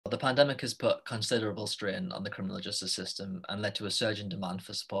Well, the pandemic has put considerable strain on the criminal justice system and led to a surge in demand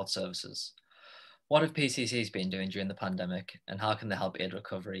for support services. What have PCCs been doing during the pandemic, and how can they help aid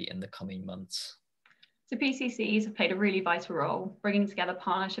recovery in the coming months? So PCCs have played a really vital role, bringing together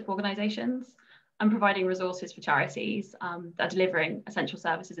partnership organisations and providing resources for charities that are delivering essential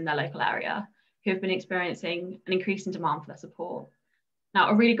services in their local area, who have been experiencing an increase in demand for their support.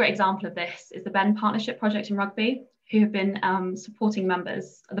 Now, a really great example of this is the Ben Partnership Project in Rugby, who have been supporting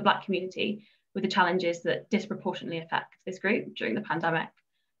members of the Black community with the challenges that disproportionately affect this group during the pandemic,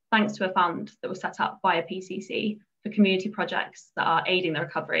 thanks to a fund that was set up by a PCC for community projects that are aiding the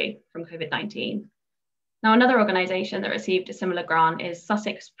recovery from COVID-19. Now, another organisation that received a similar grant is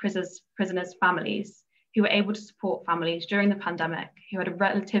Sussex Prisoners' Families, who were able to support families during the pandemic who had a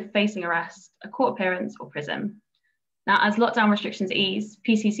relative facing arrest, a court appearance, or prison. Now, as lockdown restrictions ease,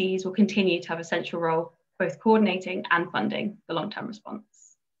 PCCs will continue to have a central role, both coordinating and funding the long-term response.